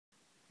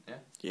Yeah?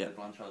 Yeah. So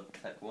Blanchard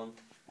Tech 1.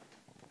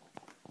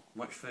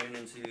 Microphone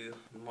into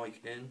mic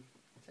in.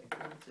 Tech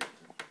 1, Tech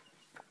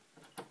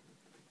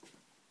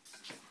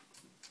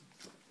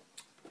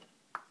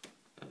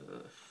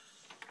 2.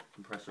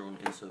 Compressor on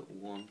insert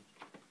 1.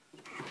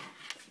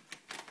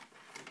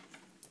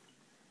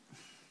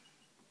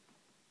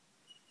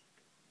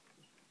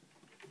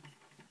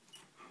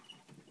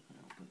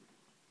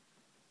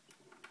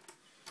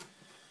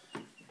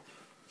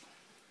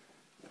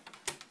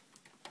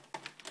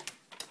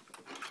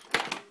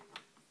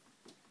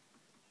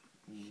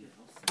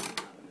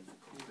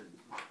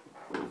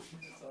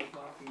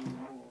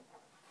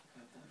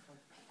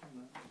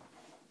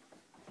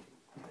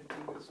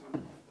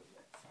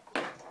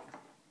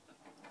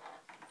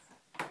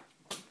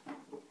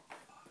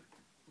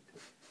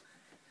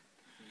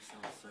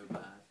 So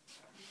bad.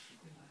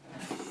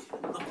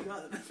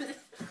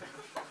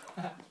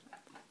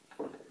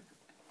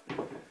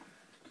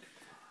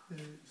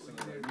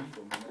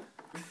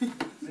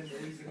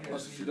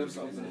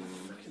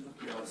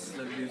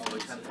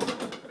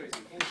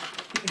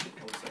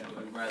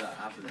 Where that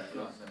happened,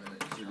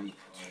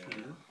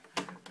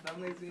 that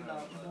makes me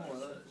laugh more.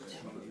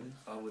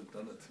 I would have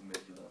done it to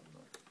make you laugh.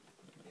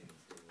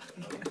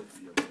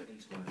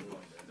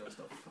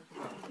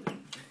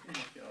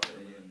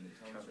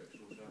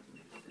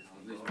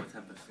 I'm losing my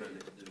temper slowly.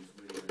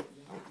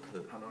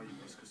 I know you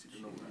was because you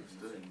didn't know what he was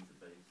doing.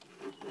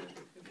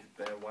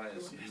 Bare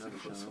wires.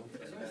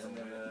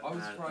 I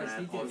was surprised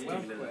he did well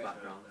quick.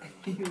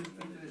 He was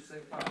doing it so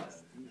fast.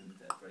 You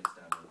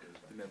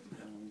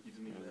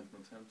didn't even have no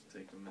time to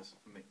take the mess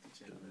and make the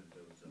change.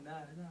 No, I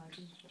didn't.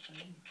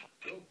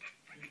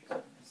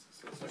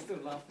 I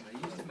still laugh at me.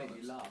 You used to make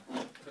me laugh.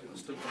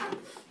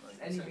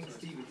 Anything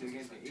Steve was doing,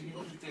 he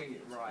was doing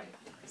it right.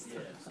 Yeah.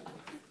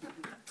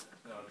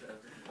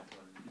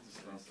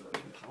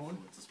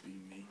 Just be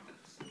me.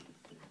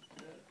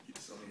 He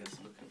just only has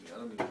to look at me. I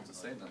don't even have to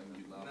say nothing.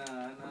 You laugh. No, I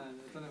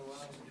don't know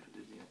why.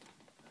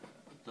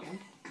 That one?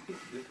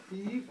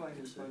 You find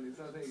it funny,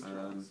 so I think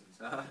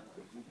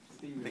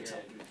Steve. Yeah,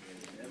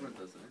 everyone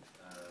does that.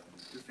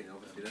 Good thing,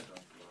 obviously,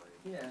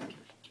 then. Yeah.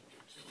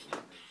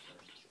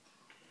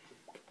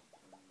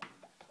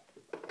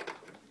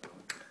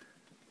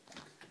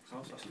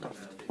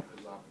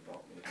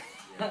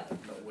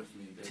 Not with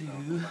me. Two.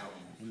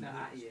 No,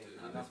 at you.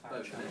 That's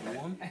Both. fine.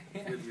 One.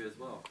 With you as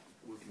well.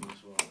 With me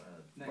as well.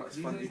 No, because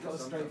he's got a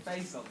straight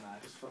face on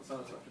that. Just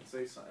sometimes I can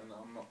say something that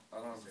I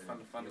don't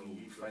find it funny,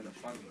 you find it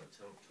funny.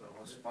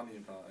 What's funny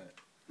about it?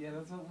 Yeah,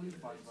 that's what we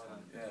find about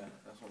it. Yeah,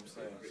 that's what I'm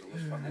saying. So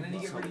what's funny? And then you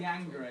get really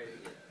angry,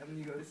 and then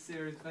you got this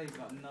serious face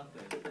like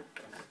nothing.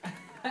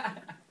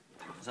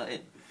 Is that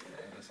it?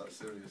 Yeah, that's like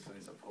serious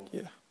face up whole.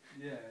 Yeah.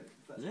 Yeah.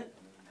 Is it?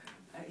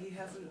 He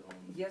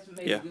hasn't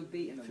made Yeah. a good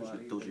beat in a Feels while. a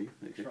bit dodgy.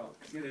 Okay. He's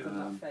gonna put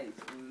that face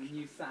with a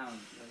new sound.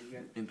 There you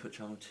go. Input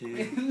channel 2.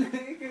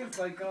 It's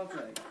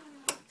psychotic.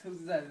 Tilts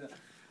his head.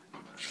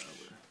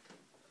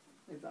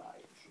 His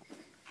eye.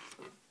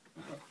 I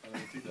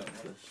don't do that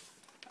much.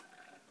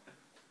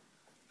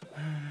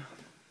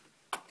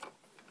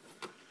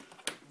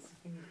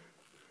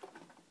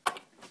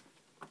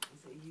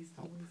 Is it used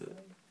to always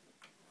say?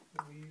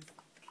 We used to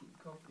keep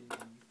coffee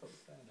and you stop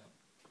saying it.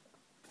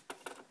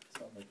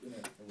 Something like,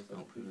 innit? It was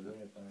like pretty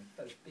weird, man.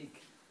 That was big.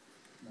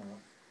 No.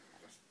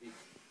 That's big.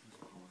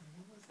 What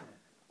was it?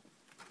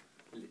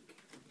 Lick.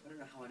 I don't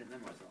know how I didn't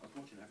memorise that. I was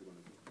watching everyone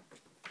as well.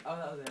 Oh,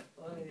 that was it.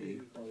 Oh,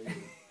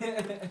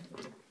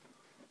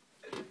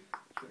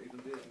 Don't even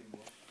do it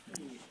anymore.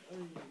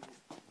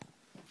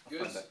 I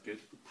find that good.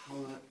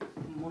 Power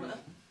monitor.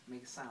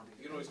 Make a sound.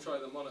 You can always try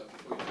the monitor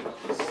before you put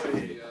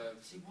on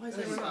the See, why is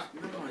everyone else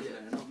memorising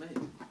it and not me?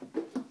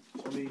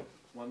 It's only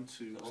 1,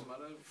 2, Doesn't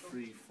matter.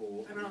 3,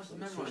 4. Everyone else is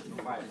memorising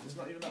it. 5. It's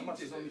not even that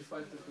much. It's only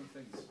 5 different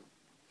things.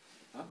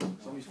 Huh?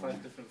 It's only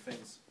 5 different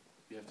things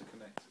you have to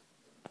connect.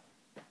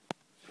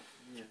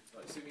 Yeah.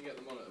 Right, see if you can get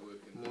the monitor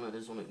working.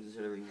 Monitor's on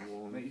auxiliary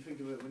 1. Mate, you think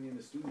of it when you're in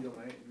the studio,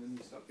 mate, and then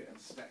you start getting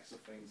stacks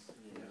of things.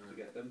 You Yeah. have to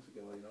get them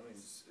together, you know what I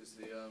mean? Is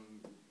the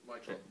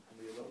mic on? It'll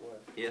be a lot of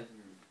work. Yeah.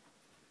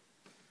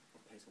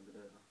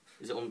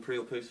 Is it on pre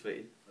or post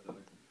feed? I don't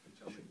know. You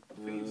tell me. I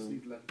think you just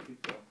need to let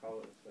people know how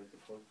it's like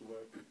supposed to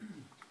work.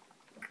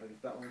 Like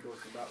if that one goes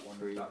to that one,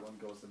 if that one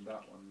goes to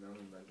that one, then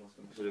like what's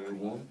going to Auxiliary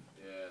 1.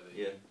 Yeah,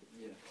 there Yeah.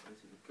 you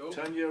go. Cool.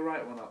 Turn your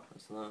right one up.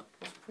 That's that. Alright,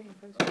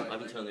 I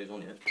haven't mate. turned those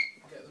on yet.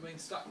 Get the main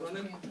stack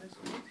running.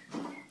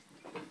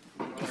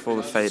 Before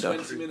the fader.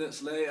 20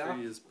 minutes later.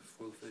 3 is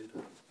before the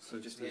fader. So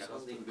Just yeah, it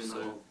hasn't even been that so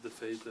long. the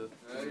fader,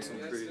 Yeah, it's on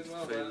yeah, pre, it's doing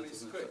well, fader man. It's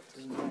doesn't quick.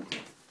 affect.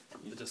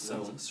 It just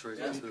sends it straight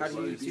Yeah. to How do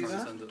you it's do trying to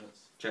that? send it.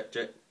 Check,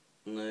 check.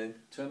 No.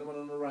 Turn the one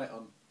on the right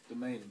on. The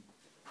main.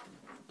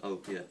 Oh,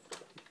 yeah.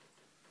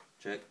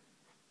 Check.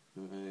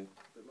 No.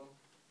 Bit more.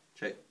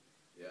 Check.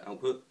 Yeah.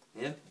 Output.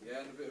 Yeah. Yeah,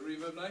 and a bit of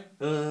reverb now.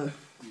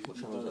 What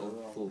channel is it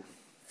on? 4.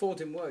 4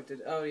 didn't work, did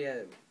it? Oh yeah,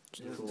 it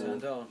wasn't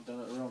turned on. You've done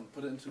it wrong.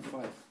 Put it into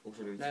 5.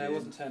 Auxiliary 2. No, it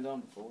wasn't turned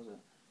on before, was it?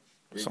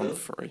 It's on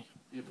 3.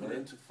 You put it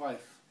into 5.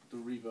 The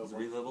reverb Is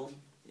one. reverb on?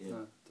 Yeah.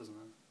 No, doesn't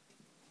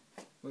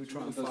matter. We were It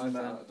trying to doesn't find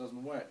matter. out. It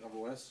doesn't work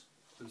otherwise.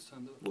 Who's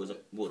turned up? What is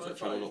it? What's that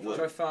channel not Try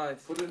work?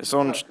 5. Put it It's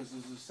on. because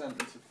there's a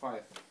sentence of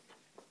 5.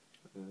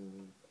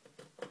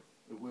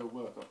 It will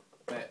work. I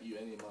bet you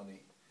any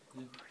money.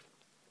 Yeah.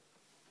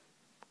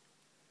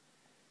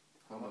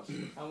 How much?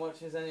 How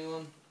much is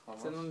anyone? How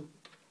Is much? anyone?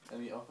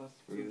 Any offers?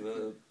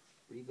 Reverb.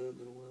 Reverb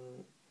gonna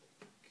work.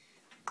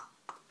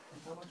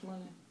 How much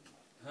money?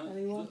 Huh?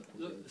 Anyone?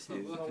 Look, it's not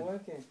It's not working.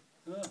 working.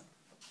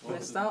 Yeah.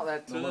 Missed out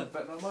there, No too. one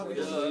bet no money.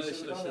 Yeah, So I you should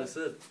should've done have it.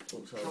 said.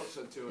 What's Trump that?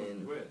 said 200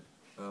 In. quid.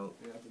 Oh.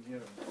 Yeah, I didn't hear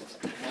him.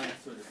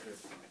 Mine's 200 quid.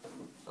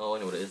 Oh, I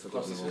know what it is. I've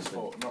got Plus the it's wrong his thing.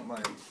 fault, not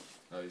mine.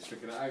 Oh, he's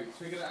figured it out. He's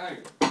figured it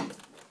out.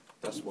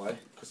 That's why.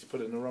 Because you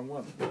put it in the wrong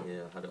one.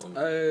 Yeah, I had it on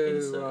Oh,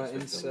 insert. right,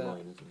 It's supposed to be insert.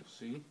 online, isn't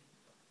See?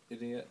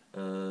 Idiot. it?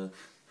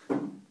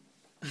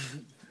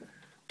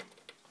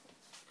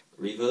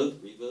 Reverb.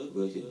 Reverb.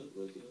 Working.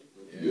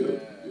 Yeah.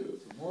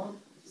 What?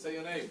 Say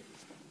your name.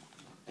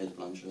 Ed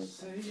Blanchard.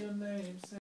 Say your name.